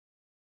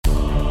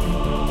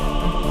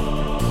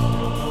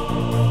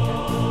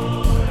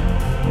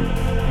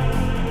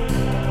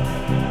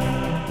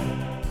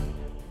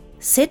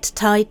Sit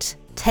tight,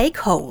 take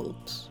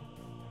hold.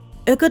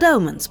 A Good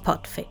Omens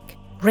podfic,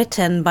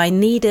 written by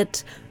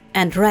Needed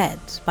and read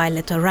by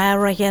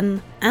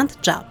Literarian and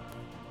Jub.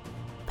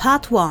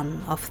 Part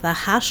 1 of the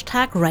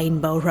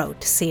 #Rainbow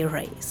Road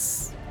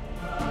series.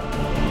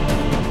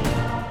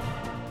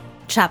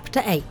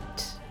 Chapter 8.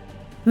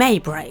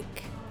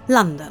 Maybreak,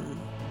 London.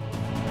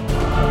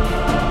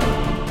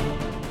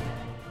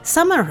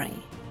 Summary.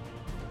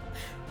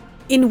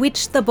 In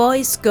which the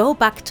boys go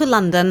back to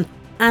London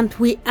and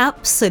we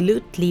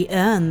absolutely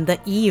earn the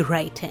E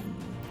rating.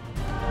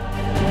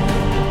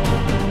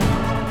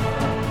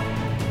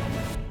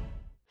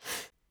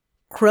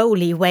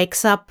 Crowley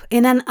wakes up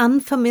in an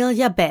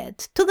unfamiliar bed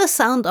to the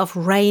sound of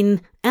rain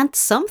and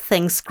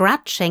something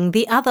scratching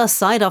the other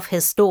side of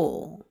his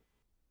door.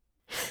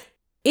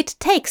 It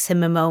takes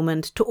him a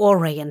moment to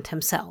orient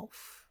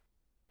himself.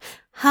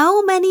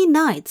 How many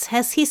nights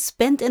has he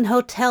spent in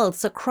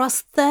hotels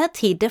across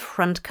 30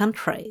 different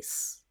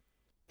countries?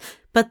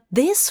 But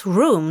this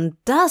room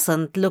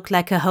doesn't look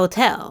like a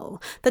hotel,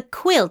 the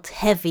quilt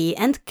heavy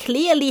and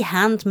clearly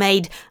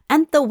handmade,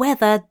 and the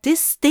weather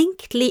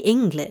distinctly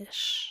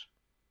English.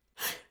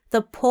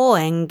 The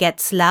pouring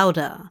gets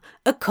louder,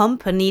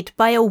 accompanied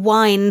by a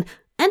whine,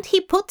 and he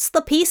puts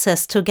the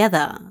pieces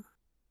together.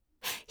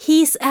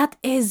 He's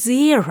at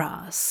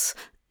Ezira's.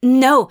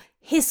 No,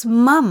 his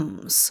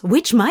mum's,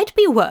 which might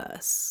be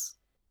worse.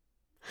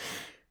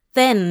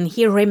 Then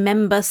he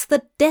remembers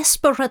the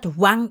desperate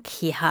wank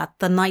he had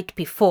the night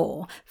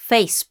before,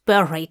 face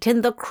buried in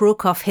the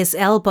crook of his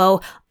elbow,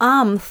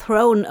 arm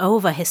thrown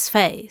over his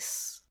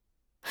face.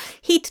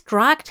 He'd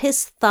dragged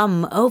his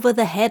thumb over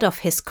the head of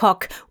his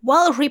cock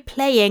while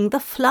replaying the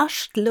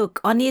flushed look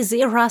on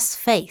Ezira's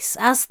face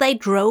as they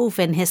drove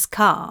in his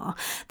car,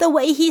 the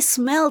way he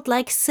smelled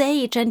like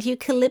sage and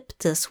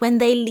eucalyptus when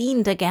they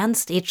leaned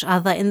against each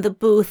other in the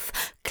booth,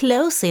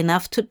 close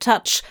enough to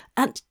touch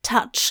and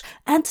touch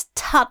and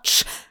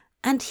touch,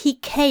 and he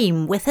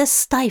came with a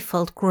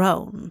stifled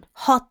groan,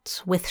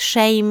 hot with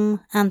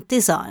shame and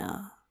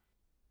desire.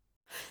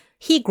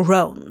 He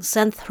groans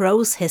and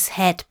throws his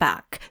head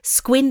back,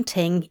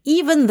 squinting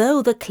even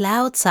though the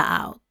clouds are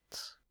out.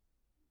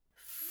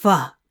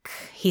 Fuck,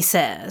 he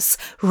says,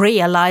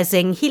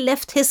 realizing he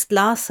left his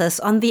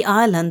glasses on the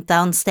island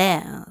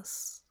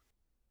downstairs.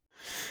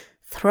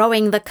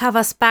 Throwing the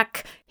covers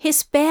back,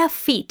 his bare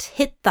feet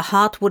hit the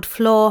hardwood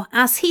floor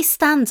as he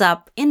stands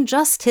up in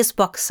just his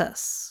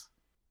boxers.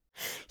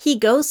 He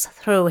goes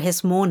through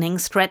his morning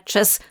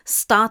stretches,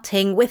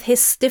 starting with his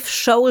stiff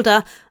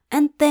shoulder,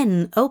 and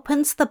then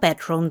opens the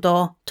bedroom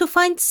door to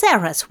find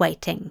Sarah's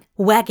waiting,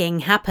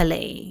 wagging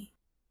happily.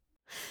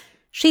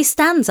 She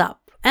stands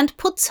up and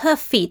puts her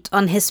feet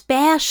on his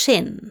bare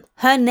shin,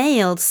 her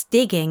nails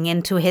digging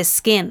into his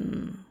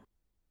skin.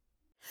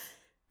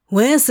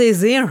 "Where's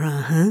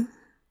Ezira, huh?"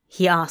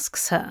 he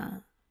asks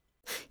her.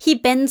 He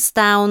bends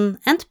down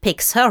and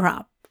picks her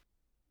up.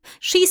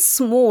 She's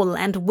small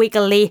and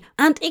wiggly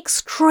and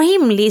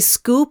extremely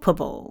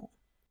scoopable.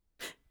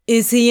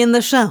 "Is he in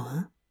the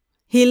shower?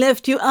 He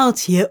left you out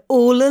here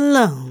all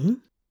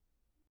alone?"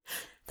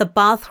 The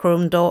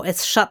bathroom door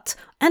is shut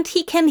and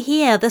he can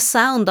hear the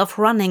sound of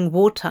running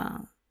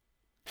water.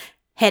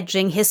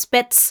 Hedging his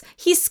bets,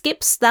 he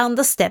skips down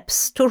the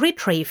steps to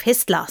retrieve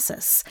his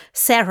glasses,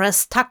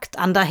 Sarah's tucked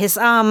under his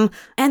arm,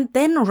 and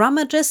then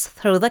rummages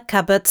through the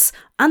cupboards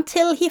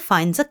until he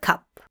finds a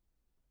cup.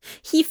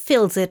 He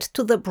fills it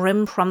to the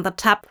brim from the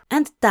tap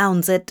and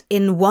downs it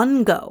in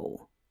one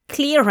go,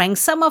 clearing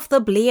some of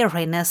the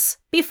bleariness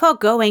before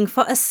going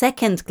for a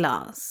second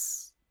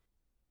glass.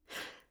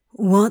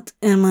 "What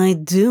am I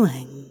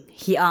doing?"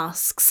 he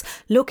asks,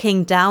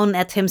 looking down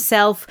at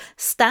himself,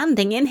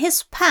 standing in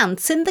his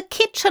pants in the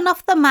kitchen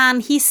of the man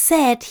he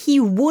said he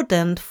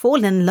wouldn't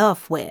fall in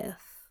love with.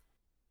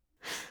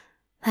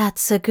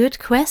 "That's a good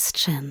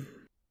question,"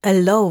 a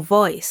low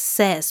voice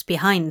says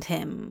behind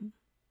him.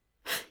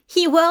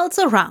 He whirls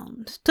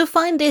around to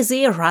find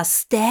Ezira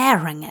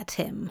staring at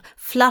him,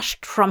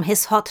 flushed from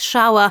his hot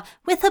shower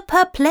with a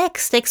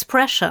perplexed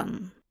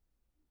expression.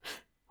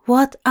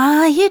 "What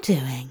are you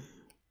doing?"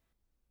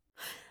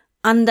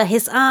 Under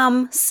his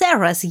arm,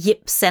 Sarah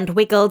yips and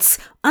wiggles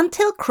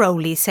until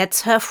Crowley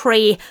sets her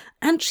free,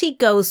 and she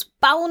goes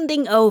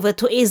bounding over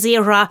to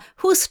Ezira,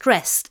 who's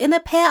dressed in a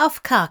pair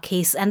of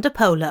khakis and a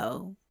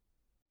polo.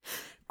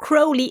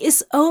 Crowley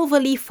is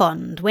overly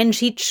fond when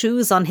she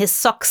chews on his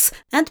socks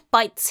and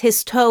bites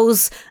his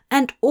toes,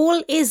 and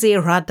all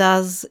Ezira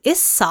does is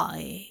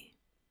sigh.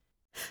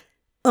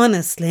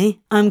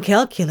 "Honestly, I'm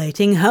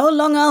calculating how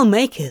long I'll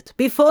make it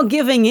before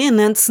giving in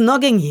and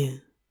snogging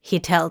you," he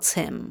tells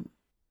him.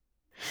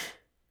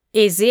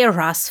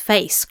 Ezira's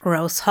face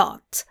grows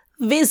hot,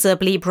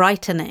 visibly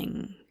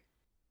brightening.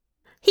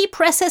 He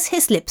presses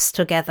his lips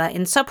together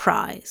in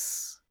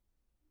surprise.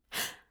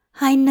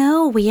 "I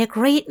know we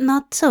agreed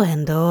not to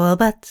endure,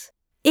 but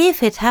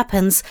if it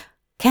happens,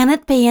 can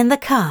it be in the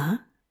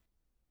car?"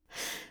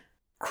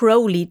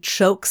 Crowley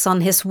chokes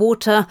on his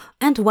water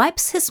and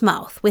wipes his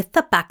mouth with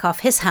the back of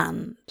his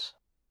hand.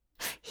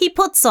 He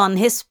puts on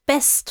his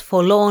best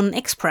forlorn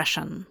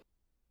expression.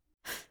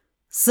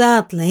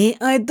 Sadly,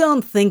 I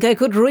don't think I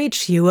could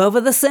reach you over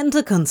the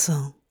center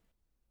console.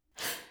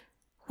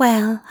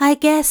 Well, I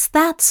guess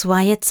that's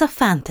why it's a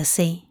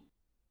fantasy,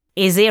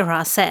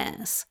 Izira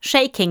says,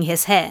 shaking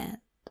his head.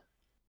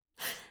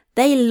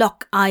 They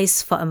lock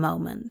eyes for a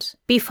moment,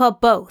 before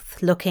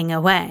both looking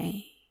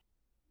away.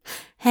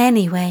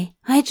 Anyway,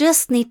 I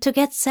just need to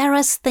get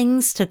Sarah's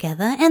things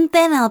together and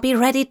then I'll be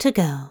ready to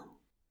go.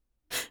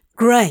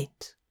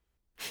 Great.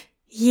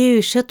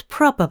 You should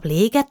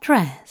probably get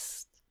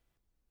dressed.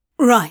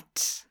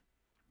 Right.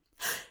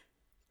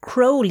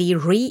 Crowley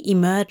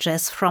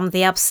re-emerges from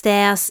the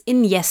upstairs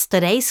in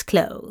yesterday's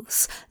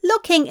clothes,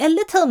 looking a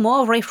little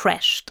more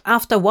refreshed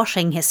after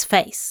washing his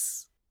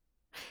face.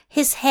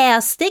 His hair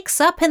sticks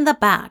up in the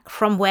back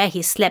from where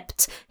he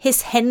slept,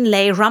 his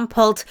Henley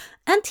rumpled,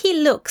 and he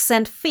looks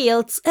and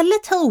feels a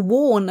little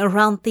worn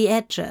around the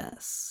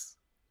edges.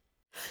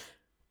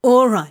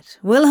 All right,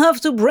 we'll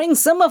have to bring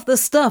some of the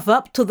stuff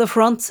up to the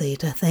front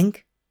seat, I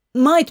think.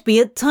 Might be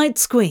a tight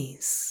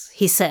squeeze,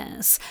 he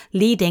says,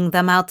 leading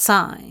them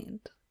outside.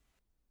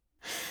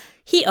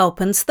 He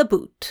opens the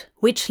boot,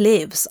 which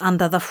lives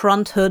under the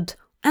front hood,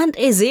 and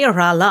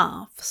Izira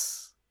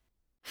laughs.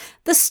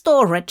 The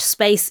storage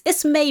space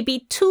is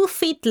maybe 2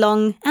 feet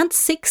long and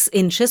 6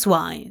 inches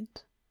wide.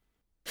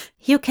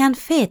 You can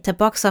fit a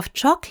box of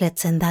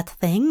chocolates in that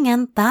thing,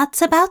 and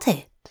that's about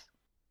it.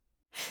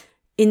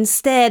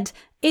 Instead,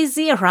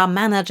 Izira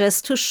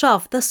manages to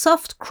shove the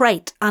soft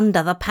crate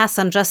under the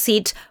passenger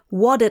seat,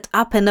 wad it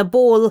up in a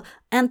ball,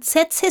 and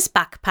sets his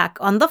backpack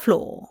on the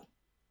floor.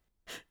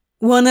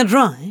 Wanna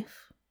drive?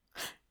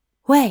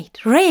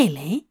 Wait,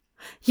 really?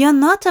 You're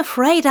not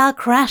afraid I'll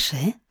crash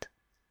it?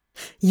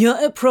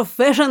 You're a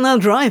professional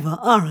driver,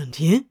 aren't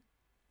you?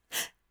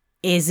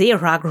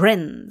 Izira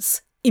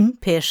grins,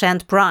 impish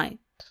and bright.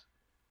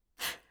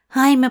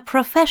 I'm a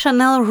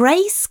professional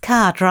race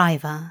car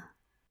driver.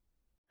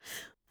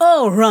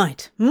 Oh,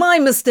 right, my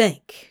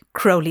mistake,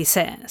 Crowley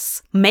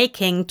says,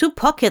 making to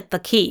pocket the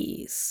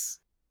keys.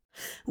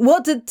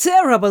 What a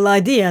terrible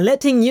idea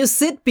letting you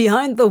sit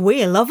behind the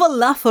wheel of a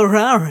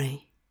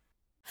LaFerrari.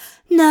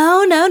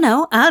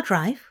 No, I'll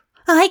drive.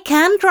 I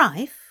can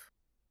drive.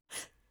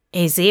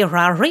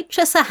 Izira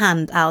reaches a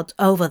hand out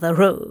over the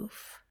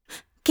roof.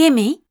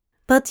 Gimme,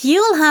 but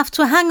you'll have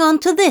to hang on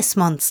to this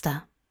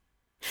monster.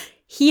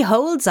 He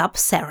holds up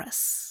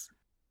Ceres.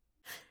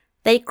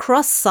 They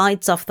cross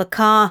sides of the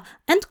car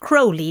and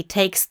Crowley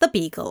takes the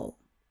beagle.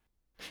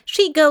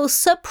 She goes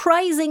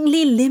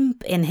surprisingly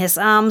limp in his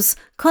arms,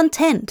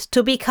 content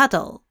to be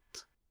cuddled.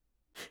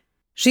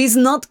 She's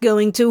not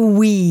going to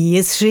wee,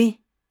 is she?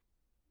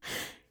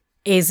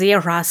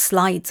 Izira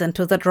slides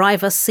into the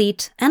driver's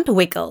seat and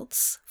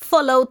wiggles,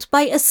 followed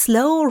by a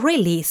slow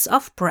release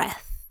of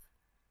breath.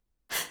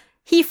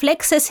 He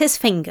flexes his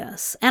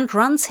fingers and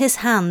runs his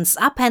hands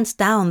up and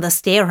down the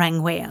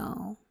steering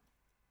wheel.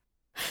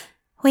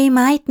 We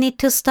might need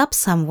to stop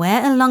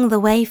somewhere along the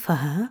way for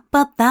her,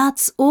 but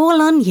that's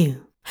all on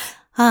you.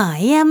 I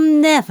am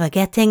never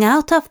getting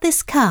out of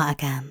this car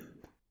again.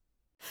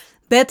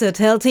 Better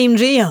tell Team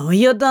Geo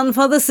you're done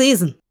for the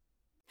season.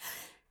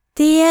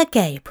 Dear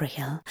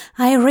Gabriel,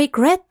 I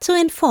regret to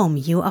inform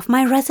you of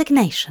my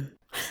resignation.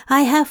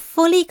 I have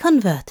fully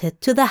converted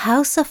to the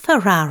House of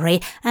Ferrari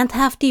and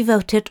have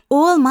devoted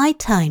all my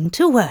time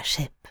to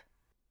worship.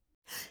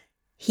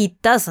 He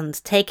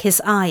doesn't take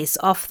his eyes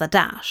off the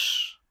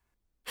dash.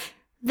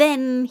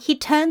 Then he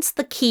turns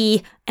the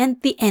key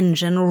and the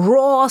engine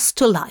roars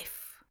to life.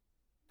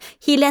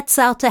 He lets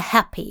out a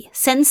happy,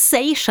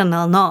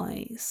 sensational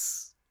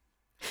noise.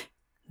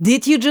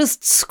 Did you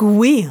just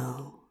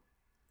squeal?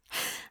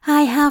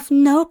 I have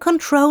no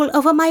control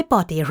over my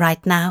body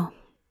right now.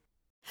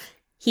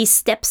 He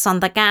steps on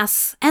the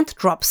gas and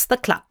drops the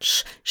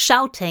clutch,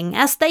 shouting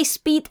as they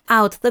speed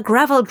out the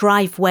gravel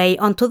driveway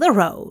onto the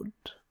road.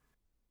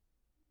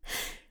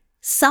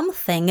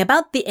 Something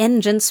about the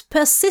engine's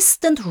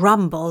persistent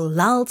rumble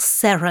lulls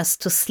Ceres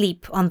to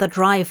sleep on the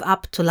drive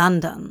up to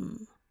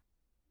London.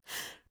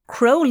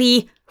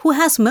 Crowley, who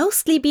has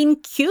mostly been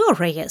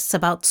curious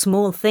about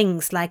small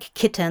things like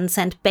kittens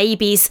and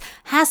babies,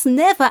 has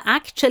never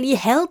actually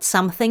held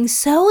something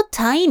so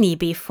tiny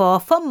before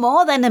for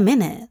more than a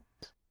minute.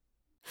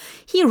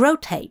 He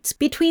rotates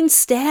between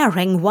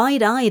staring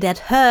wide-eyed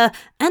at her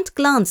and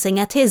glancing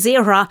at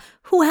Izira,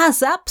 who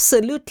has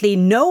absolutely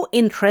no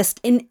interest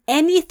in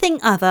anything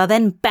other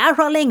than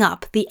barreling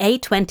up the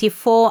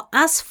A24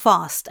 as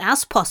fast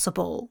as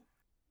possible.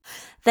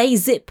 They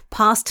zip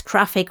past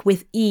traffic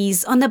with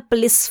ease on a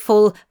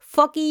blissful,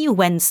 foggy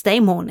Wednesday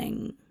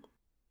morning.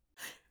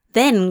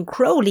 Then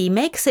Crowley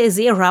makes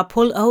Izira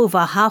pull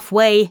over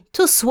halfway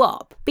to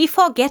swap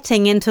before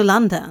getting into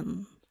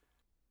London.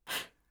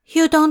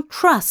 You don't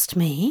trust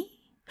me?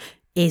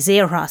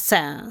 Izira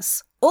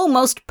says,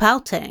 almost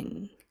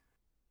pouting.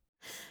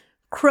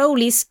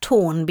 Crowley's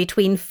torn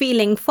between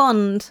feeling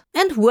fond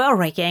and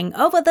worrying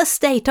over the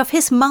state of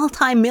his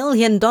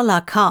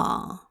multi-million-dollar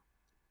car.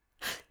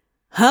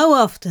 How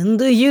often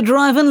do you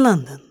drive in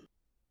London?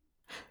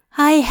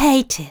 I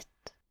hate it.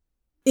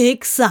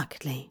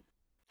 Exactly.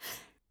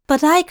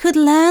 but I could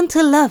learn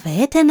to love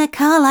it in a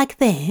car like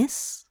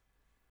this.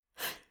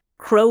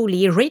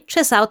 Crowley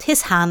reaches out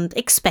his hand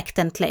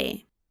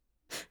expectantly.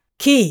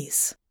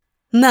 Keys.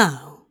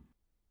 Now.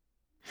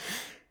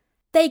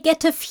 They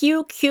get a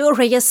few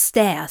curious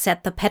stares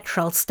at the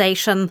petrol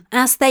station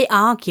as they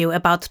argue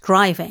about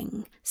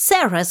driving,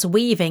 Sarah's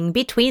weaving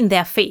between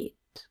their feet.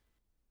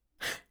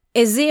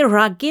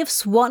 Ezira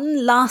gives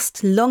one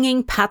last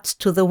longing pat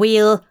to the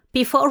wheel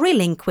before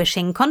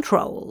relinquishing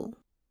control.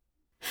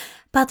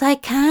 But I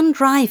can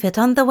drive it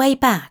on the way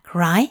back,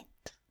 right?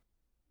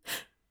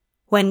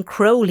 When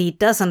Crowley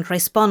doesn't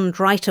respond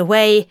right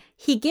away,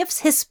 he gives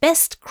his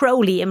best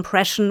Crowley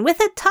impression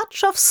with a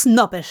touch of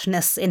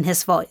snobbishness in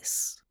his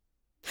voice.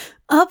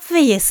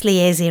 Obviously,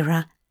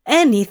 Ezira,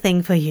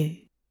 anything for you.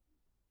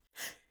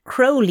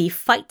 Crowley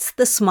fights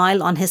the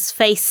smile on his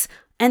face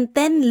and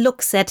then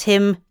looks at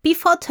him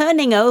before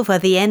turning over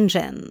the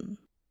engine.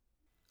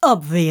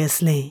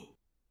 Obviously.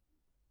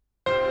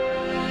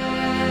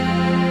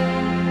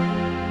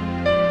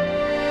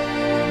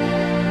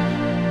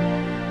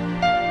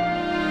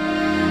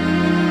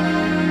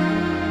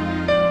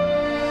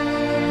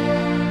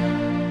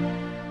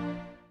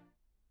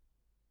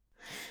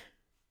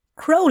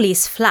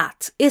 Crowley's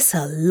flat is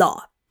a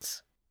lot.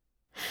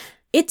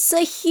 It's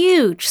a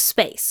huge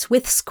space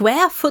with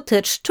square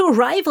footage to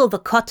rival the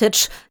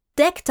cottage,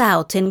 decked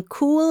out in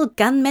cool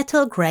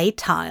gunmetal grey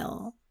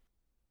tile.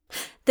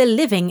 The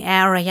living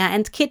area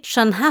and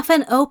kitchen have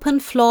an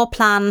open floor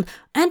plan,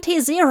 and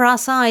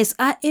Ezira's eyes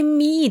are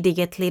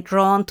immediately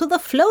drawn to the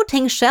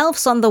floating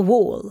shelves on the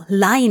wall,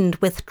 lined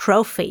with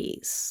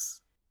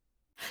trophies.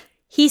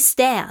 He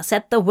stares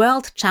at the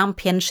World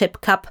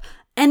Championship Cup,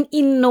 an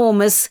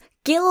enormous,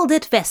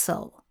 gilded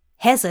vessel,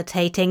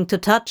 hesitating to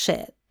touch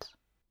it.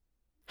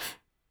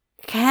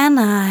 Can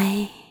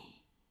I?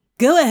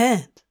 Go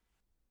ahead.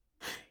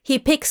 He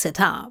picks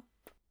it up.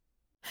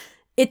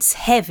 It's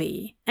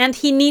heavy, and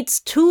he needs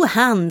 2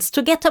 hands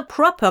to get a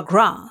proper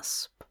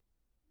grasp.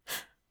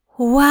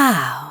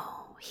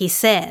 Wow, he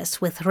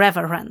says with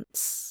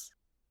reverence.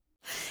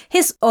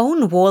 His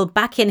own wall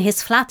back in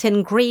his flat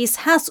in Greece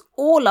has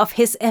all of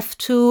his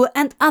F2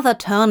 and other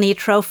tourney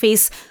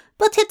trophies,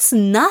 but it's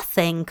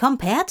nothing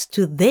compared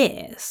to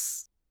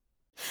this.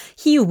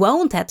 He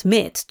won't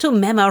admit to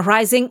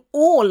memorizing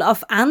all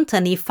of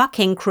Anthony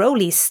fucking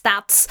Crowley's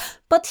stats,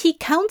 but he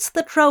counts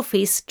the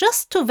trophies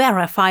just to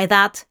verify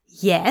that,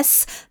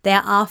 yes,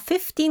 there are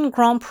 15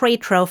 Grand Prix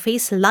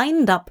trophies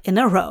lined up in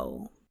a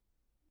row.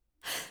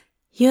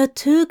 You're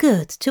too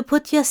good to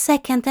put your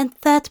 2nd and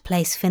 3rd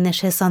place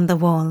finishes on the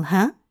wall,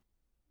 huh?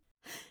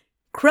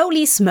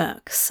 Crowley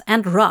smirks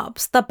and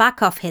rubs the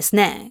back of his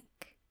neck.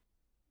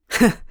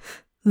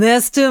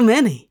 There's too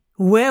many.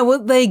 Where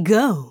would they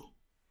go?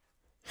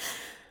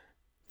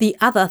 The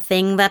other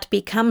thing that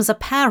becomes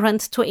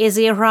apparent to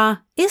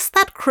Ezira is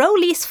that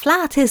Crowley's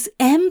flat is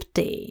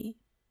empty.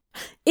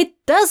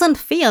 It doesn't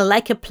feel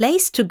like a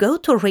place to go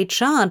to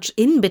recharge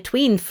in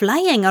between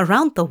flying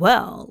around the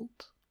world.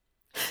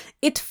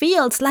 It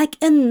feels like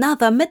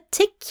another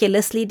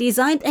meticulously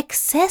designed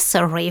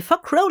accessory for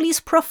Crowley's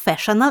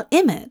professional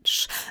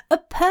image, a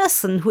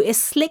person who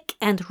is slick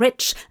and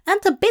rich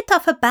and a bit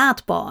of a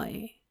bad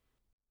boy.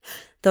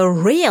 The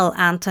real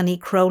Anthony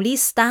Crowley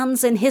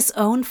stands in his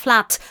own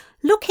flat,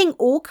 looking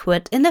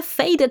awkward in a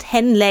faded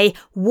Henley,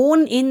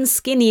 worn-in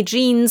skinny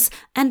jeans,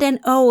 and an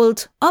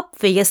old,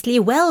 obviously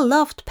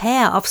well-loved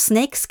pair of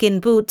snakeskin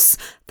boots,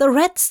 the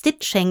red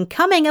stitching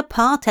coming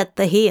apart at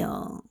the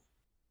heel.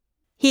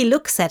 He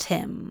looks at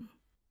him.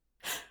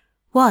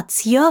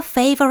 What's your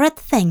favorite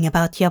thing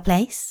about your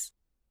place?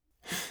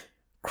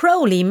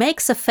 Crowley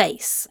makes a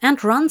face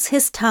and runs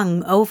his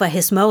tongue over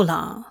his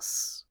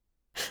molars.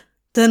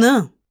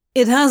 Dunno.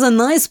 It has a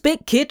nice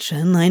big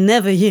kitchen I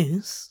never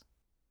use.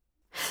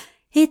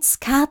 It's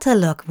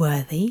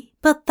catalogue-worthy,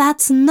 but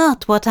that's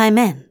not what I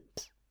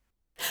meant.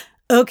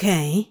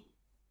 Okay,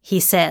 he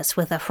says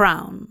with a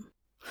frown.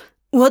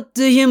 What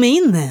do you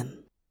mean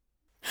then?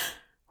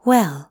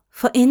 Well,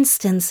 for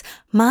instance,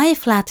 my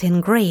flat in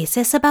Greece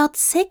is about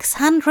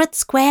 600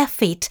 square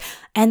feet,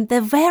 and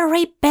the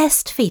very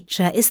best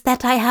feature is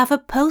that I have a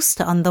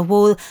poster on the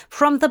wall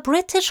from the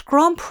British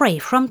Grand Prix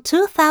from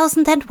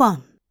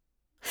 2001.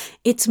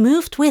 It's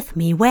moved with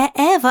me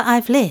wherever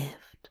I've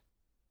lived.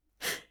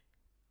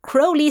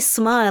 Crowley's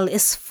smile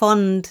is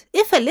fond,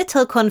 if a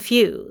little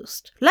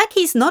confused, like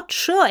he's not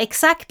sure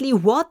exactly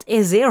what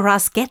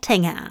Ezira's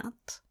getting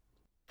at.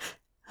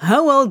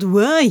 How old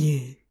were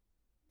you?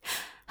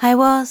 I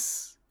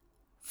was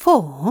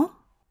 4.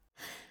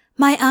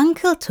 My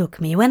uncle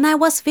took me when I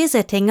was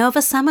visiting over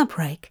summer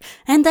break,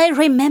 and I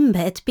remember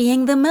it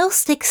being the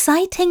most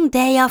exciting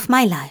day of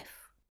my life.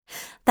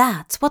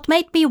 That's what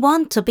made me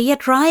want to be a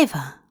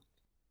driver.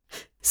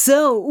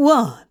 So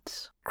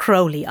what?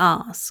 Crowley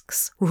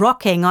asks,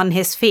 rocking on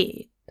his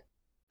feet.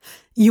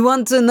 You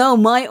want to know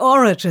my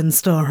origin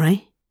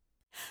story?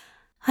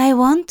 I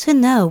want to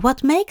know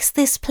what makes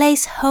this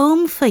place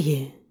home for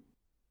you.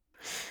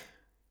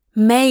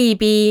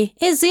 Maybe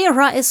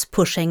Ezira is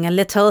pushing a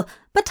little,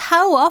 But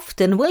how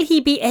often will he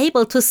be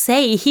able to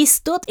say he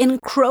stood in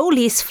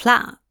Crowley's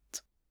flat?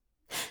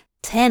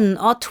 10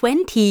 or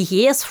 20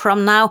 years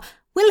from now,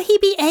 will he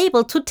be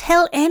able to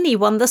tell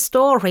anyone the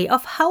story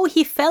of how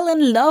he fell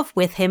in love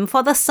with him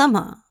for the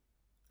summer?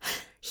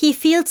 He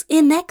feels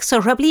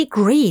inexorably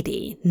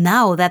greedy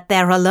now that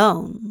they're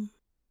alone.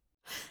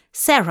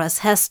 Ceres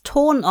has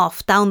torn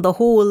off down the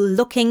hall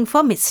looking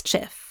for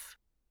mischief.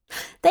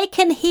 They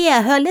can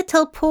hear her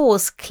little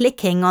paws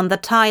clicking on the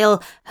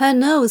tile, her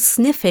nose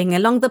sniffing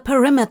along the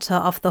perimeter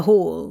of the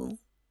hall.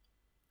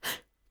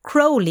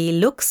 Crowley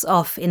looks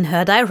off in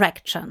her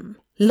direction,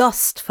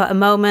 lost for a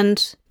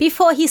moment,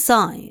 before he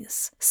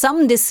sighs,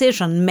 some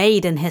decision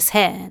made in his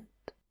head.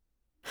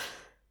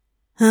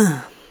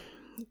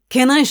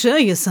 Can I show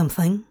you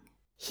something?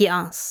 He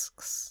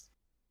asks.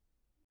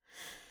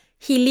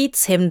 He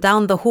leads him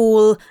down the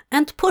hall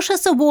and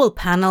pushes a wall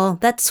panel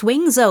that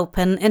swings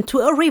open into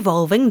a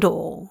revolving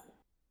door.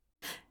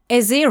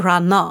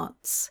 Ezira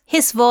nods,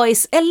 his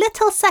voice a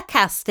little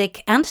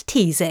sarcastic and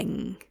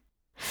teasing.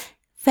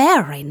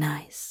 Very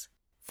nice,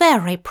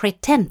 very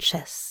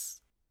pretentious.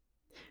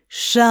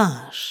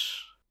 Shush.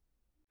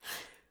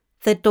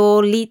 The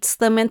door leads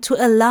them into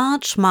a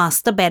large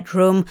master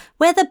bedroom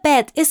where the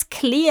bed is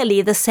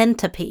clearly the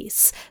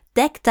centerpiece,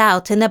 decked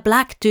out in a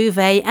black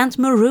duvet and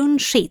maroon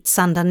sheets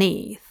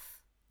underneath.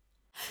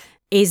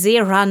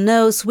 Ezira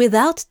knows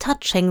without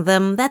touching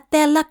them that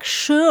they're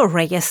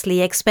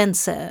luxuriously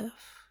expensive.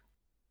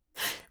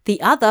 The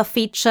other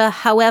feature,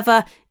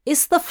 however,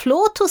 is the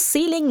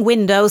floor-to-ceiling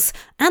windows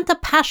and a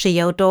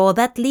patio door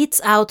that leads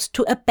out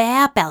to a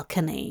bare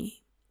balcony.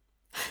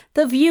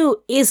 The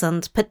view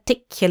isn't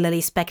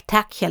particularly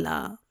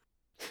spectacular.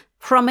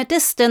 From a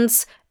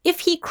distance,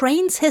 if he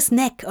cranes his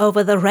neck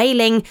over the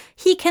railing,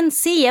 he can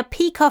see a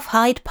peek of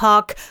Hyde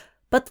Park,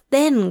 but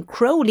then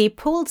Crowley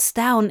pulls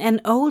down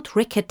an old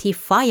rickety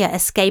fire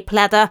escape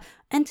ladder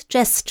and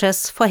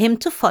gestures for him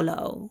to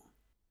follow.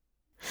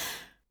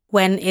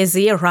 When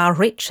Ezira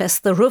reaches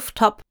the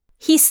rooftop,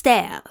 he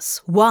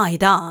stares,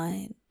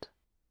 wide-eyed.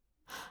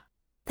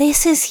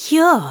 This is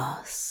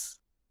yours.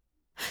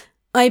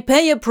 I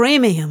pay a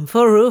premium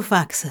for roof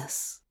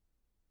access.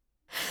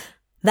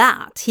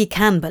 That he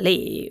can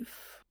believe.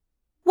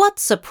 What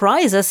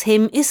surprises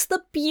him is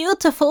the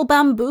beautiful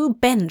bamboo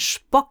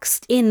bench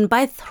boxed in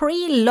by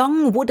 3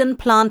 long wooden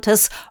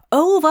planters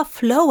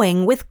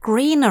overflowing with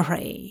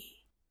greenery.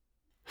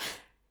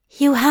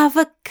 You have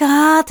a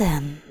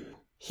garden,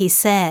 he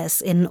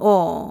says in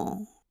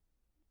awe.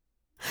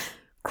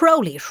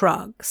 Crowley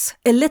shrugs,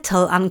 a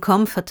little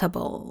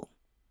uncomfortable.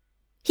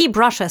 He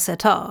brushes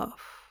it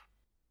off.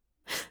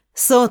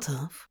 Sort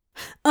of.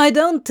 I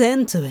don't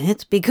tend to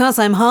it because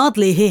I'm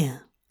hardly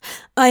here.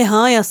 I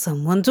hire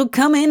someone to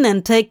come in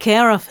and take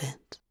care of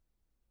it.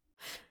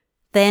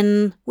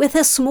 Then, with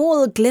a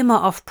small glimmer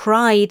of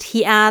pride,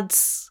 he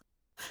adds,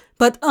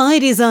 But I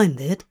designed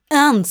it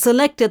and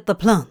selected the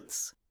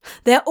plants.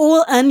 They're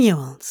all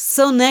annuals,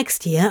 so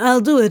next year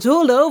I'll do it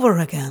all over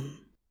again.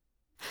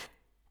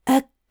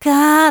 A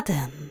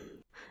garden,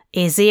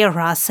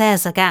 Ezira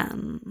says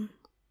again.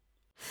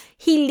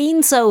 He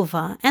leans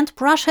over and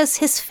brushes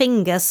his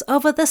fingers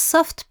over the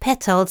soft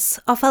petals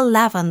of a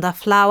lavender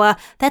flower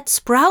that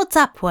sprouts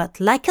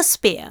upward like a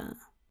spear.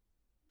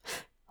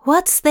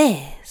 What's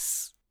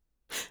this?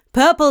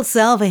 Purple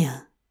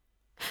salvia.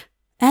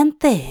 And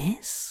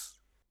this?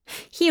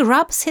 He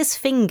rubs his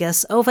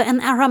fingers over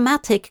an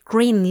aromatic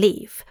green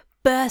leaf,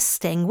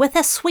 bursting with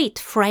a sweet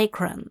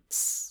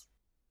fragrance.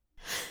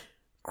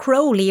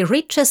 Crowley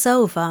reaches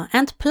over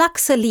and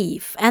plucks a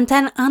leaf and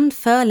an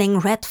unfurling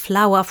red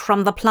flower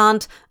from the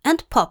plant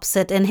and pops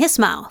it in his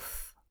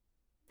mouth.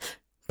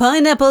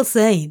 Pineapple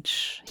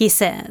sage, he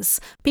says,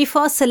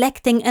 before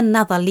selecting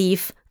another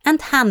leaf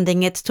and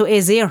handing it to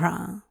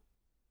Ezira.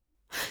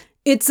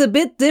 It's a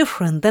bit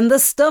different than the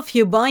stuff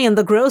you buy in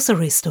the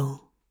grocery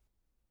store.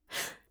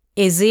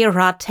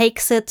 Ezira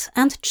takes it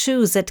and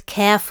chews it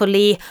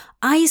carefully,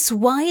 eyes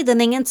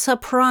widening in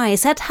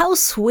surprise at how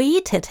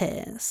sweet it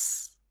is.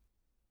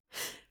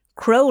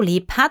 Crowley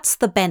pats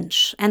the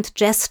bench and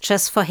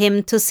gestures for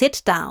him to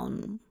sit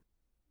down.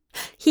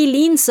 He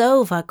leans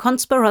over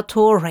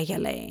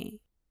conspiratorially.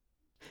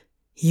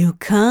 You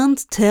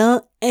can't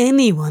tell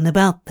anyone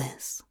about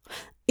this.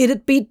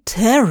 It'd be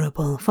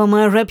terrible for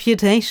my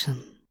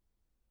reputation.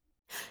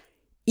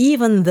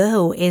 Even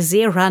though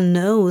Ezira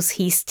knows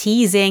he's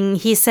teasing,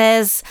 he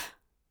says,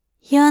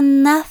 You're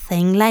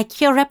nothing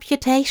like your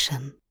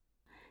reputation.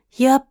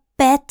 You're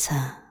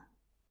better.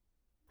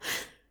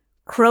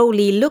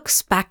 Crowley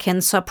looks back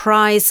in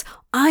surprise,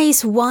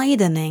 eyes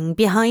widening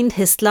behind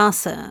his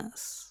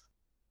glasses.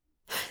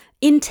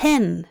 In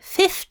 10,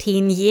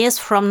 15 years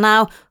from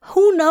now,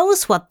 who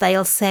knows what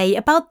they'll say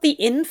about the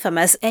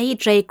infamous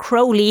A.J.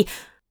 Crowley,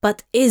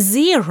 but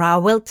Ezira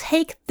will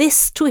take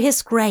this to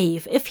his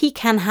grave if he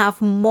can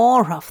have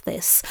more of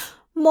this,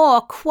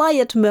 more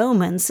quiet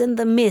moments in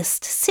the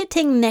mist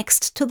sitting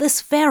next to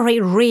this very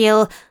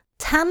real,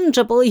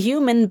 tangible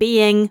human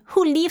being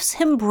who leaves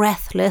him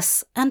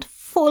breathless and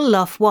full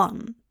of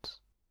want.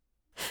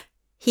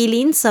 He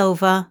leans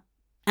over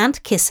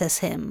and kisses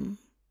him.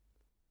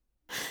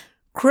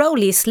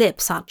 Crowley's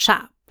lips are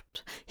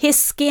chapped, his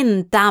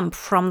skin damp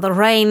from the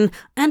rain,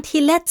 and he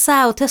lets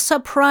out a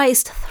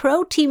surprised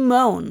throaty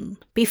moan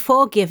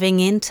before giving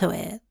in to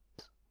it.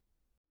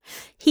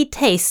 He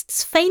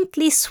tastes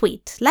faintly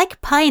sweet,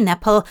 like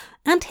pineapple,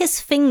 and his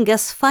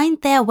fingers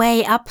find their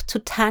way up to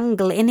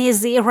tangle in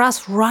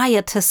Ezira's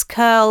riotous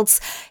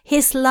curls,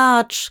 his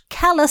large,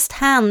 calloused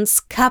hands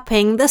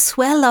cupping the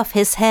swell of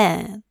his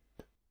head.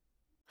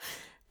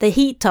 The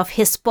heat of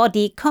his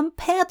body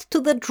compared to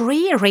the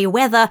dreary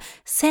weather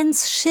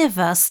sends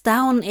shivers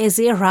down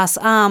Ezira's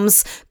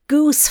arms,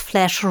 goose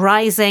flesh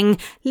rising,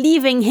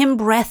 leaving him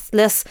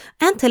breathless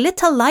and a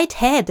little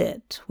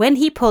light-headed when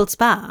he pulls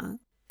back.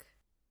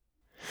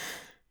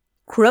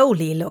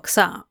 Crowley looks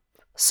up,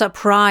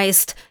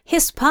 surprised,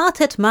 his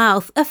parted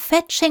mouth a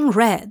fetching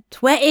red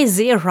where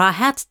Ezira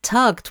had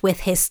tugged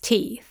with his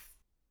teeth.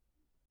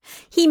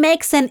 He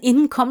makes an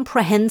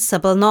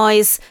incomprehensible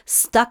noise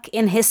stuck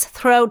in his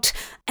throat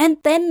and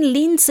then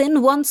leans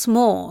in once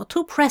more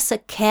to press a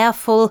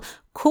careful,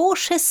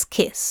 cautious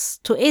kiss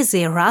to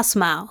Ezira's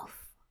mouth.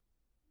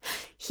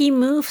 He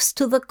moves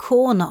to the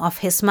corner of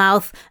his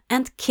mouth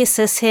and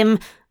kisses him,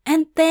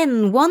 and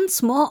then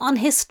once more on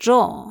his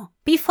jaw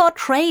before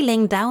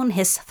trailing down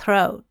his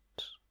throat.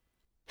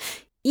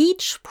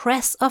 Each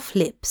press of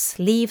lips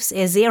leaves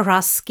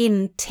Ezira's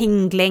skin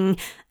tingling,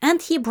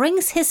 and he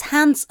brings his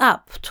hands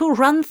up to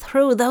run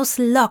through those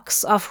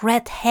locks of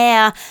red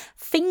hair,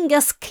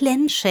 fingers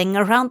clenching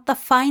around the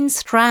fine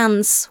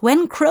strands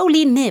when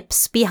Crowley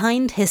nips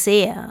behind his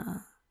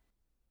ear.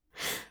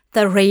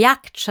 The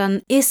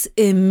reaction is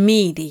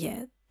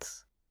immediate.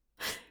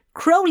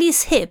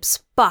 Crowley's hips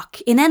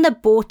buck in an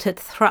aborted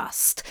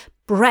thrust,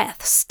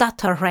 breath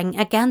stuttering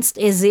against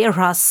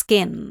Ezira's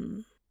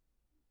skin.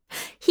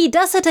 He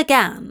does it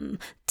again,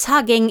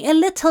 tugging a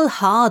little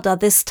harder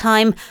this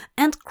time,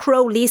 and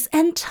Crowley's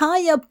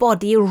entire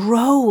body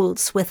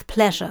rolls with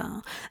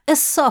pleasure, a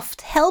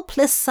soft,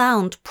 helpless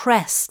sound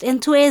pressed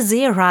into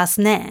Ezira's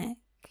neck.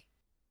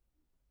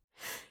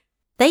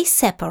 They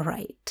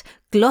separate,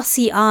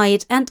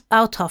 glossy-eyed and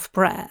out of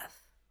breath.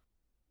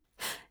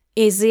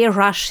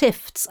 Ezira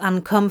shifts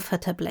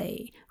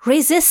uncomfortably,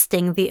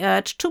 resisting the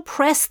urge to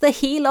press the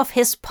heel of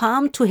his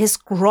palm to his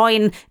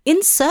groin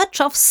in search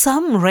of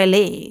some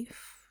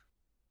relief.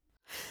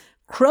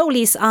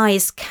 Crowley's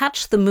eyes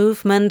catch the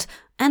movement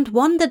and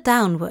wander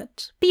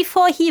downward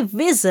before he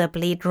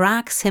visibly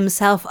drags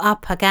himself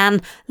up again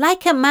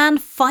like a man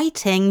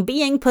fighting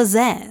being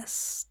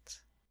possessed.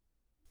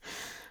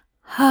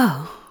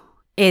 "Oh,"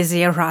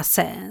 Ezira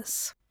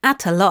says,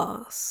 at a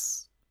loss.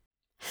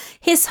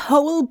 His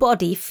whole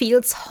body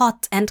feels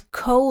hot and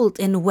cold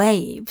in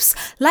waves,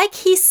 like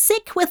he's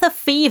sick with a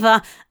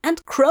fever,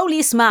 and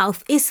Crowley's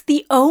mouth is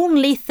the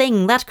only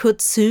thing that could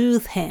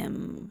soothe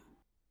him.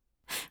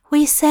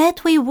 "We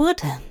said we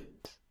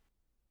wouldn't."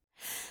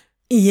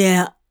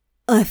 "Yeah,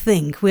 I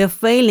think we're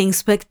failing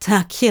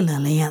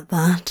spectacularly at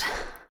that."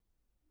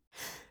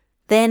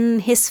 Then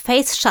his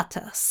face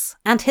shudders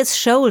and his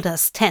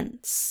shoulders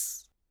tense.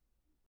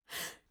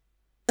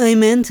 "I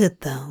meant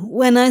it though,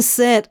 when I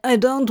said I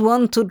don't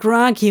want to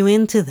drag you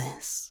into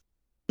this.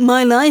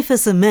 My life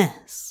is a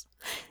mess.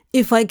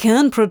 If I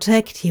can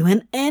protect you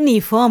in any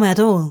form at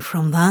all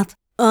from that,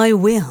 I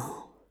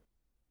will."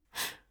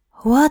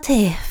 "What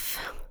if?"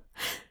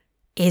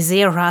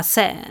 Ezira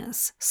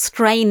says,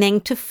 straining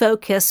to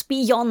focus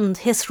beyond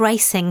his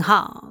racing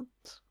heart.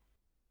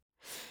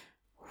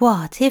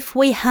 "What if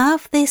we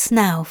have this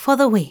now for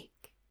the week?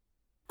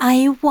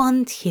 I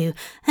want you,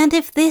 and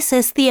if this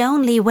is the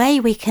only way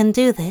we can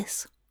do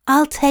this,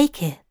 I'll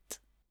take it."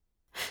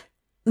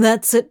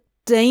 "That's a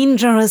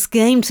dangerous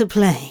game to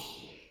play,"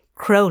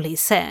 Crowley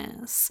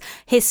says,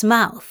 his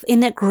mouth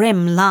in a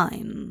grim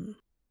line.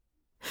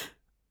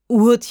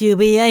 "Would you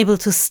be able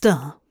to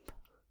stop?"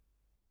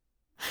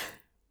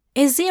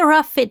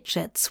 Ezira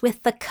fidgets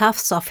with the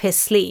cuffs of his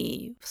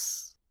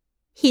sleeves.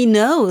 He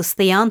knows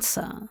the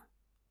answer.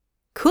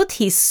 Could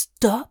he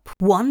stop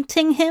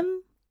wanting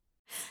him?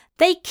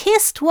 They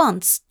kissed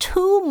once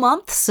 2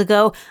 months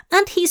ago,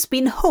 and he's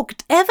been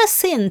hooked ever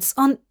since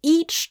on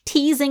each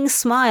teasing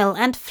smile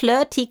and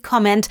flirty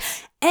comment,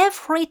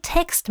 every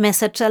text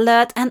message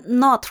alert and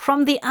nod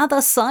from the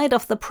other side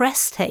of the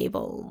press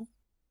table.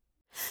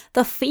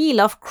 The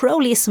feel of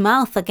Crowley's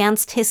mouth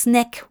against his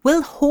neck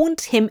will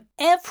haunt him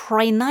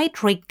every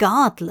night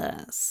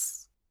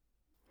regardless.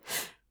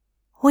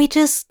 "We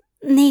just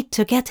need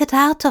to get it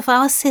out of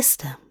our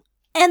system,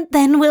 and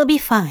then we'll be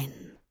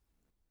fine."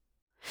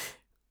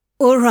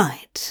 "All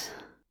right,"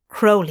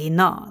 Crowley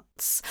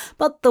nods,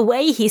 but the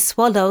way he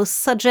swallows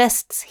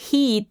suggests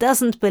he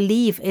doesn't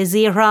believe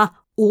Ezira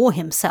or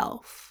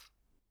himself.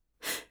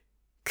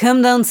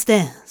 "Come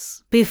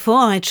downstairs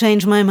before I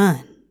change my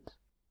mind."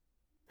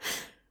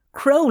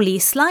 Crowley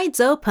slides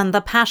open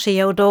the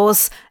patio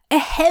doors, a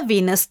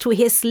heaviness to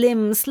his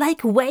limbs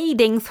like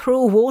wading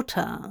through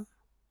water.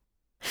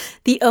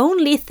 The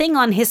only thing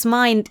on his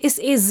mind is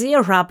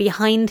Ezira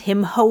behind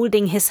him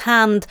holding his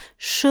hand,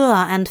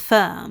 sure and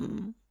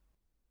firm.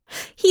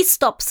 He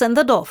stops in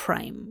the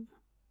doorframe.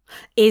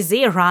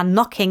 Ezira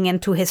knocking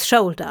into his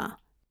shoulder,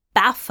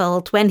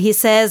 baffled when he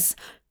says,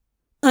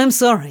 "I'm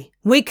sorry,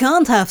 we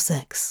can't have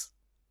sex."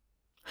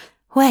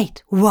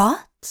 "Wait,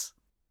 what?"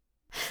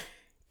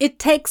 It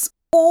takes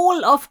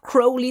all of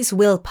Crowley's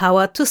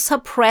willpower to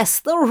suppress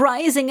the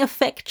rising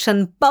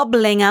affection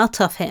bubbling out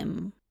of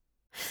him.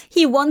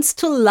 He wants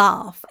to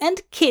laugh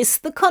and kiss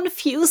the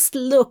confused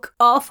look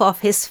off of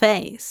his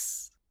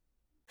face.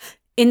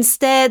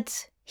 Instead,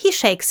 he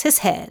shakes his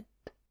head.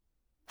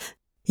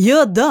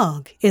 "Your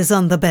dog is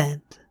on the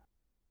bed."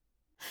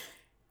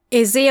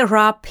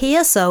 Ezira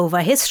peers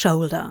over his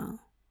shoulder.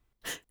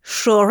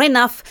 Sure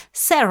enough,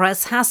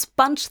 Ceres has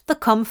bunched the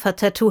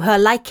comforter to her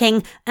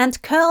liking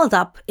and curled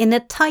up in a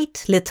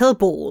tight little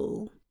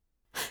ball.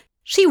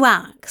 She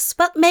wags,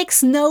 but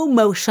makes no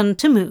motion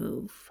to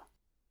move.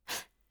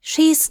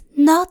 "She's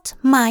not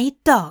my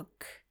dog,"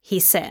 he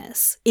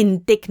says,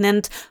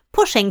 indignant,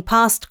 pushing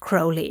past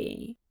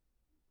Crowley.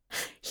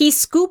 He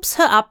scoops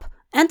her up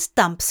and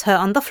dumps her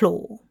on the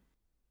floor.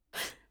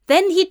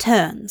 Then he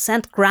turns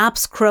and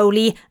grabs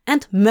Crowley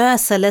and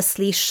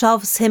mercilessly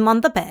shoves him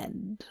on the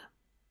bed.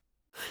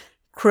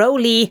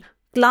 Crowley,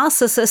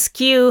 glasses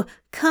askew,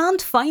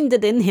 can't find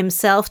it in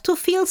himself to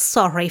feel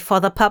sorry for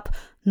the pup,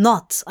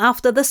 not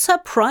after the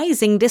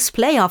surprising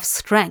display of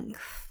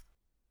strength.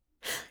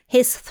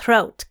 His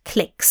throat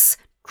clicks,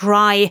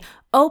 dry,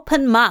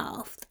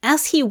 open-mouthed,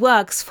 as he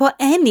works for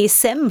any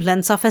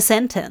semblance of a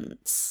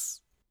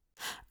sentence.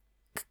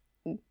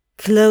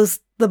 "Close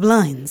the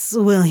blinds,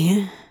 will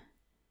you?"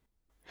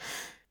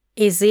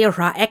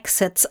 Ezira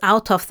exits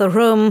out of the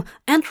room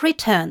and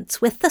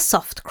returns with the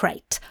soft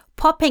crate,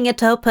 popping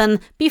it open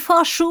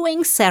before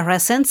shooing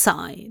Ceres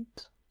inside.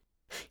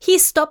 He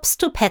stops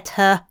to pet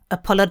her,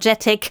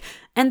 apologetic,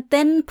 and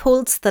then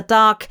pulls the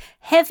dark,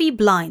 heavy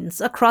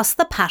blinds across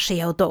the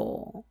patio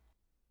door.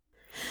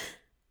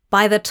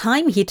 By the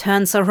time he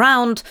turns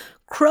around,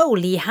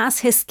 Crowley has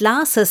his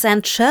glasses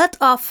and shirt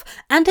off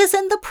and is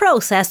in the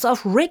process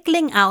of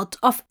wriggling out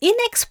of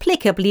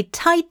inexplicably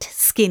tight,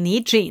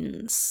 skinny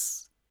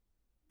jeans.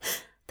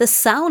 The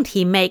sound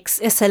he makes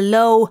is a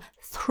low,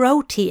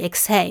 throaty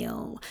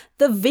exhale,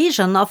 the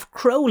vision of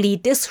Crowley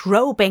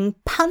disrobing,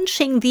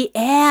 punching the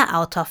air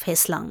out of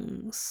his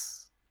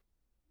lungs.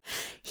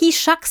 He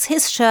shucks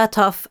his shirt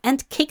off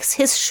and kicks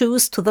his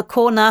shoes to the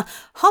corner,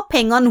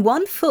 hopping on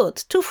one foot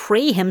to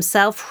free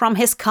himself from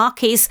his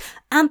khakis,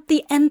 and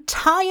the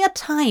entire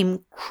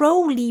time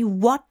Crowley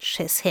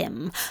watches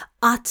him,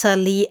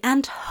 utterly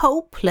and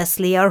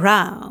hopelessly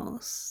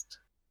aroused.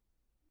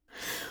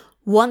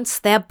 Once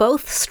they're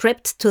both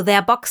stripped to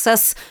their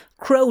boxers,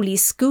 Crowley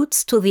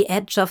scoots to the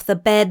edge of the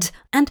bed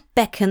and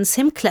beckons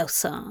him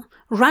closer,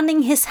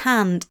 running his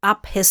hand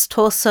up his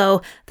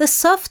torso, the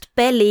soft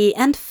belly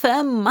and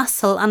firm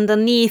muscle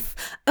underneath,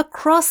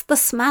 across the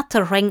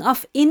smattering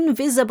of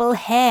invisible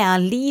hair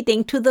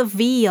leading to the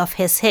V of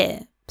his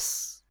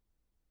hips.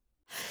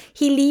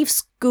 He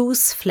leaves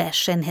goose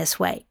flesh in his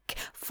wake,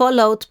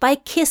 followed by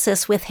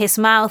kisses with his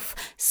mouth,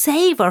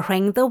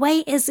 savoring the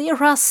way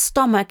Ezira's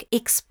stomach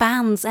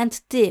expands and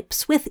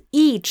dips with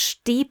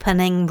each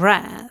deepening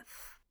breath.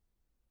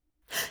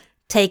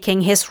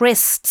 Taking his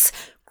wrists,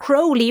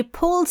 Crowley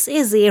pulls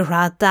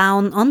Ezira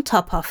down on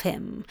top of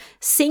him,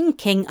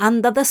 sinking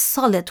under the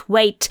solid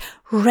weight,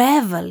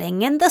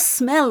 reveling in the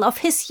smell of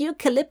his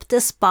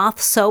eucalyptus bath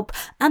soap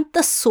and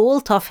the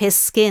salt of his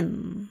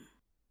skin.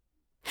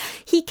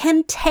 He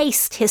can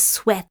taste his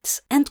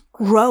sweat and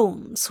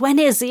groans when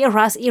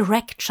Ezira's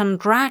erection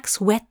drags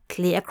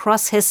wetly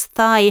across his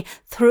thigh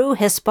through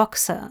his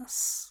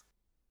boxers.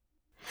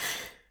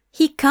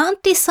 He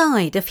can't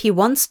decide if he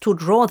wants to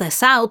draw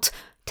this out,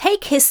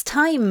 take his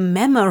time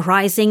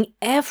memorizing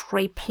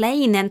every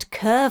plane and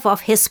curve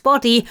of his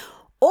body,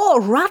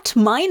 or rut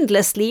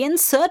mindlessly in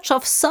search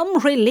of some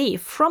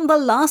relief from the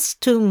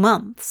last 2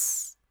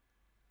 months.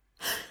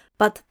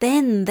 But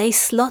then they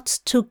slot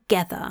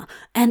together,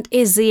 and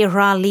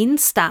Ezira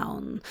leans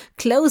down,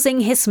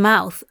 closing his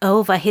mouth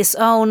over his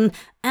own,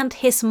 and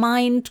his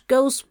mind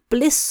goes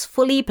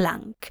blissfully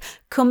blank,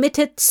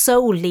 committed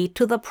solely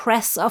to the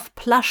press of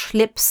plush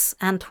lips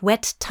and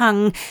wet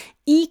tongue,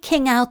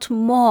 eking out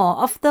more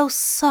of those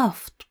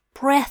soft,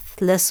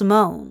 breathless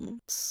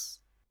moans.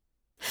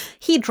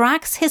 He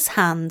drags his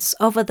hands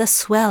over the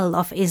swell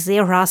of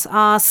Ezira's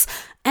ass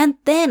and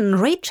then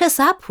reaches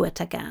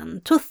upward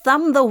again to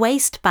thumb the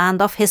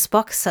waistband of his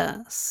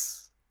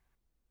boxers.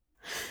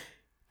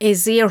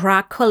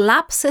 Ezira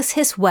collapses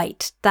his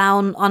weight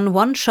down on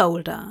one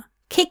shoulder,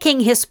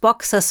 kicking his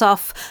boxers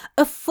off,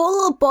 a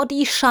full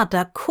body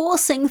shudder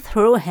coursing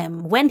through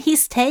him when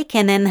he's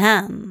taken in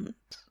hand.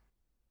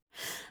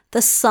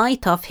 The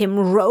sight of him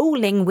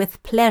rolling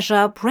with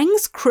pleasure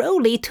brings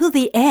Crowley to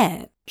the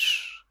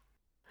edge.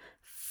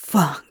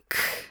 "Fuck,"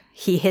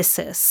 he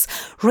hisses,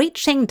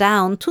 reaching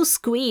down to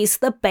squeeze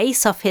the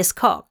base of his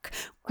cock,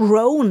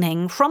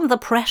 groaning from the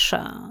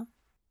pressure.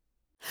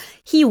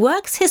 He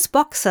works his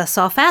boxers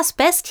off as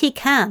best he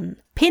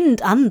can,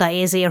 pinned under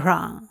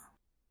Ezira.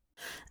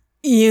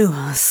 "You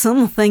are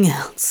something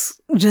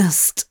else.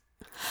 Just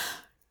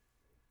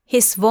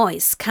His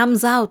voice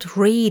comes out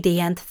reedy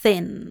and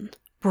thin,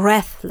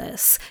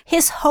 breathless,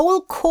 his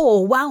whole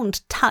core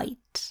wound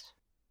tight.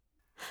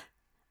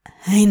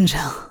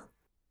 Angel.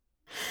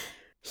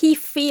 He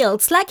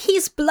feels like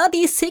he's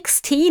bloody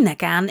 16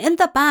 again in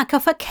the back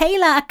of a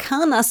Kayla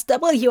Akanas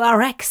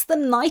WRX the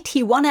night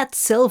he won at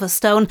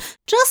Silverstone,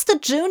 just a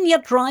junior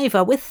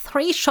driver with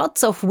 3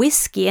 shots of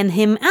whiskey in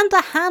him and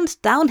a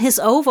hand down his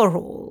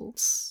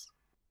overalls.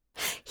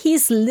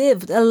 He's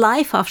lived a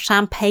life of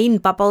champagne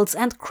bubbles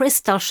and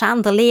crystal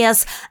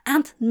chandeliers,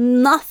 and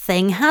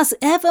nothing has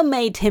ever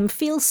made him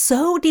feel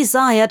so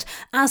desired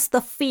as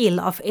the feel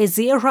of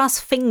Ezira's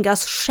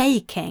fingers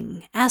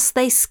shaking as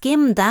they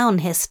skim down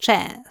his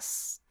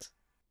chest.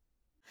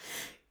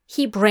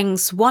 He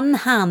brings one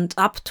hand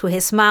up to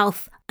his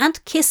mouth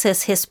and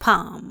kisses his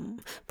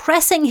palm,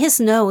 pressing his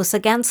nose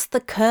against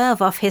the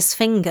curve of his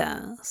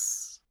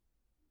fingers.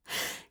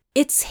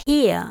 It's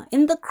here,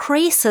 in the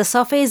creases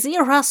of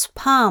Ezira's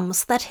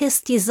palms, that his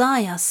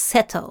desire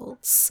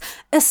settles,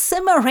 a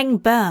simmering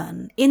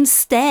burn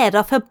instead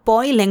of a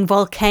boiling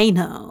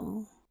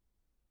volcano.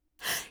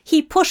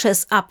 He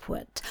pushes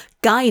upward,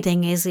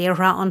 guiding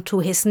Ezira onto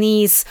his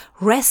knees,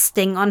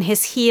 resting on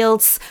his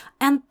heels,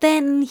 and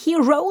then he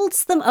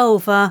rolls them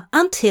over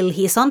until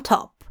he's on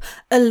top,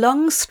 a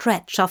long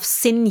stretch of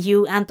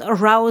sinew and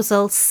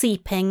arousal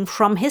seeping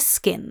from his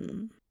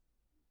skin.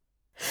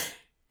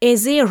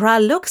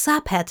 Ezira looks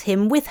up at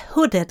him with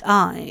hooded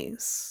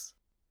eyes.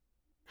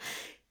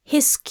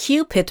 His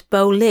cupid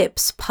bow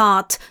lips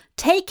part,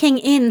 taking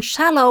in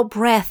shallow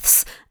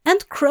breaths,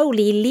 and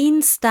Crowley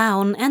leans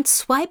down and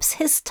swipes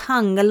his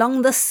tongue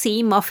along the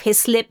seam of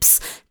his lips,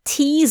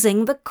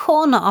 teasing the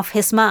corner of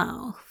his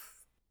mouth.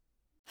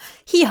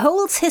 He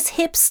holds his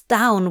hips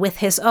down with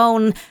his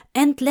own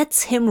and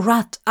lets him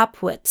rut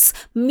upwards,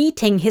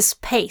 meeting his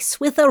pace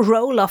with a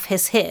roll of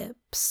his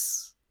hips.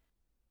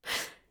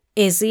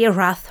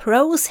 Ezira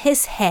throws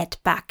his head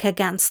back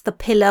against the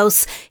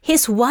pillows,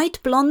 his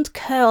white blonde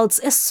curls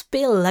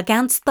a-spill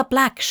against the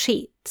black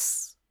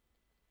sheets.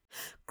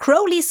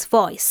 Crowley's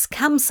voice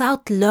comes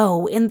out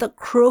low in the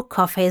crook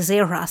of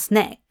Ezira's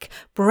neck,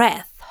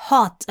 breath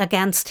hot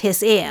against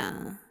his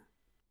ear.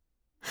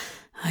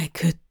 I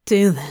could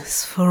do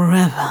this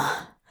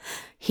forever,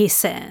 he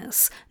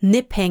says,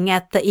 nipping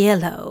at the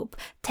earlobe,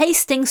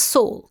 tasting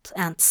salt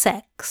and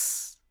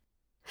sex.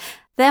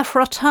 Their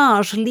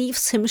frottage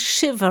leaves him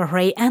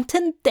shivery and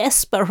in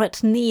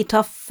desperate need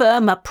of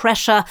firmer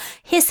pressure,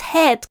 his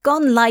head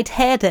gone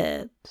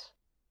light-headed.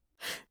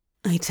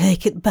 I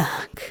take it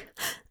back.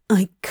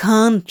 I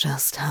can't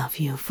just have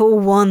you for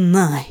one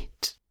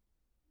night.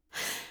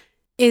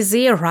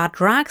 Ezira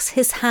drags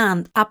his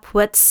hand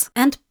upwards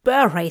and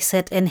buries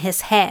it in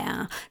his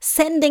hair,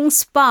 sending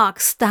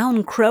sparks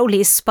down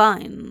Crowley's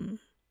spine.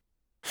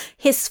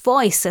 His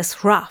voice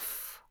is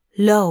rough,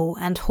 low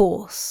and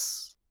hoarse.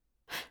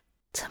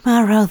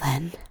 Tomorrow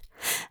then,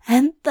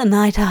 and the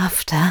night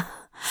after.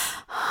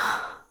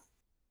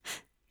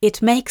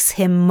 It makes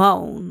him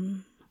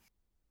moan.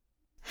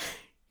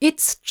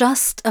 It's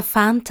just a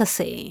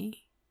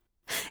fantasy.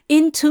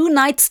 In 2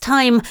 nights'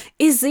 time,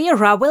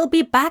 Ezira will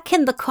be back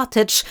in the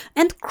cottage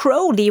and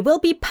Crowley will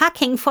be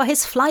packing for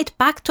his flight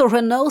back to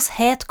Renault's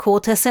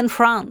headquarters in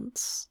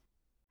France.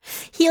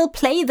 He'll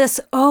play this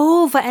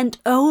over and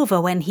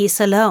over when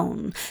he's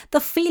alone, the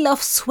feel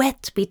of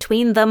sweat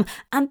between them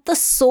and the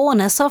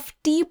soreness of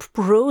deep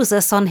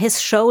bruises on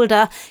his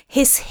shoulder,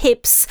 his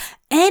hips,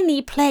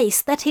 any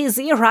place that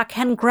Ezira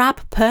can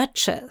grab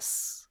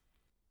purchase.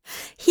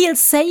 He'll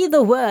say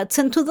the words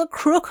into the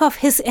crook of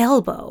his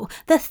elbow,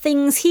 the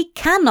things he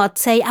cannot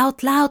say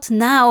out loud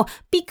now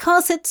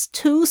because it's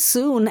too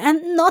soon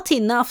and not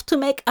enough to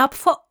make up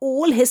for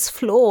all his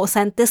flaws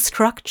and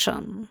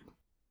destruction.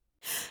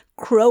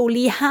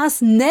 Crowley has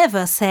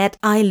never said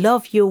I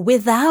love you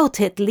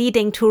without it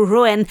leading to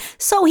ruin,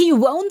 so he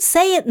won't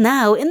say it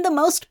now in the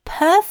most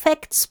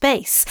perfect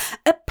space,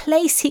 a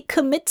place he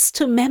commits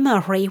to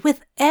memory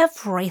with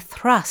every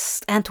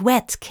thrust and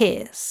wet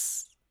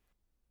kiss.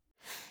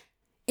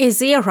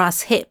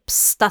 Ezira's hips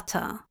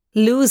stutter,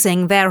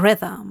 losing their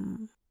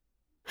rhythm.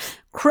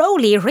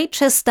 Crowley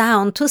reaches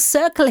down to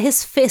circle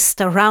his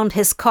fist around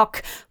his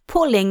cock,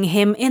 pulling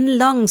him in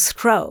long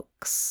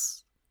strokes.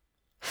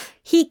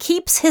 He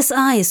keeps his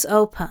eyes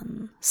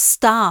open,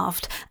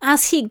 starved,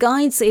 as he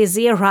guides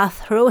Ezira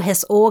through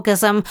his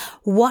orgasm,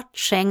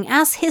 watching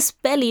as his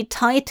belly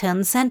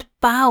tightens and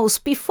bows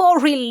before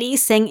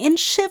releasing in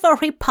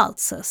shivery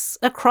pulses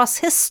across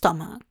his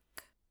stomach.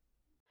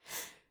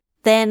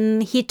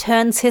 Then he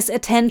turns his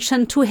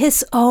attention to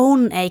his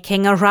own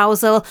aching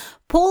arousal,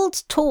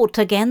 pulled taut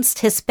against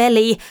his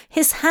belly,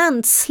 his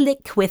hand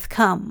slick with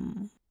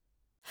cum.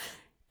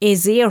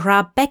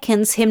 Ezira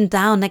beckons him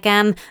down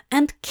again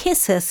and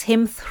kisses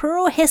him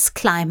through his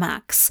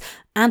climax,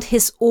 and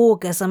his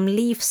orgasm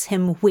leaves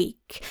him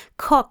weak,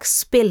 cock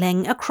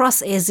spilling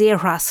across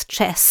Ezira's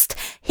chest,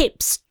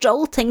 hips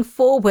jolting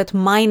forward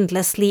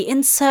mindlessly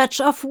in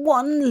search of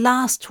one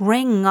last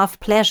ring of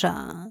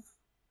pleasure.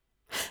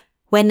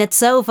 When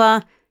it's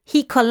over,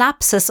 he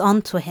collapses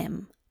onto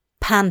him,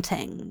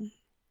 panting.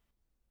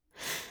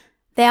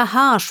 Their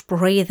harsh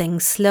breathing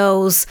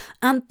slows,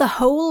 and the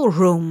whole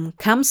room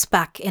comes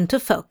back into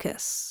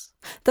focus.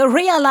 The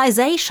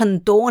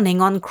realization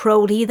dawning on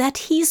Crowley that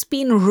he's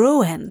been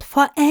ruined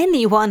for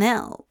anyone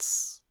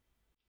else.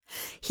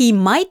 He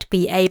might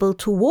be able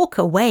to walk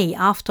away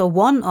after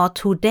 1 or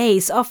 2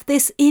 days of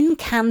this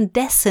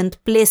incandescent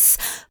bliss,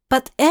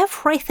 but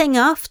everything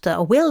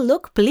after will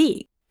look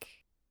bleak.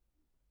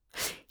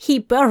 He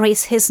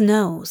buries his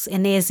nose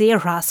in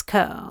Ezira's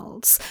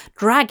curls,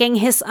 dragging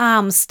his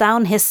arms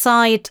down his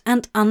side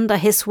and under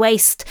his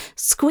waist,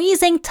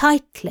 squeezing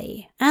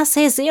tightly as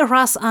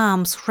Ezira's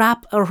arms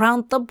wrap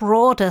around the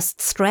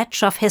broadest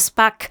stretch of his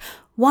back,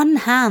 one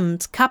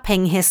hand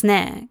cupping his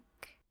neck.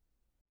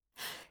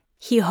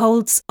 He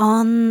holds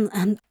on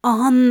and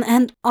on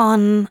and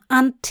on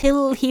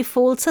until he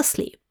falls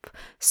asleep,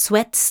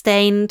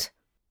 sweat-stained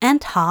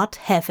and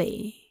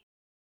heart-heavy.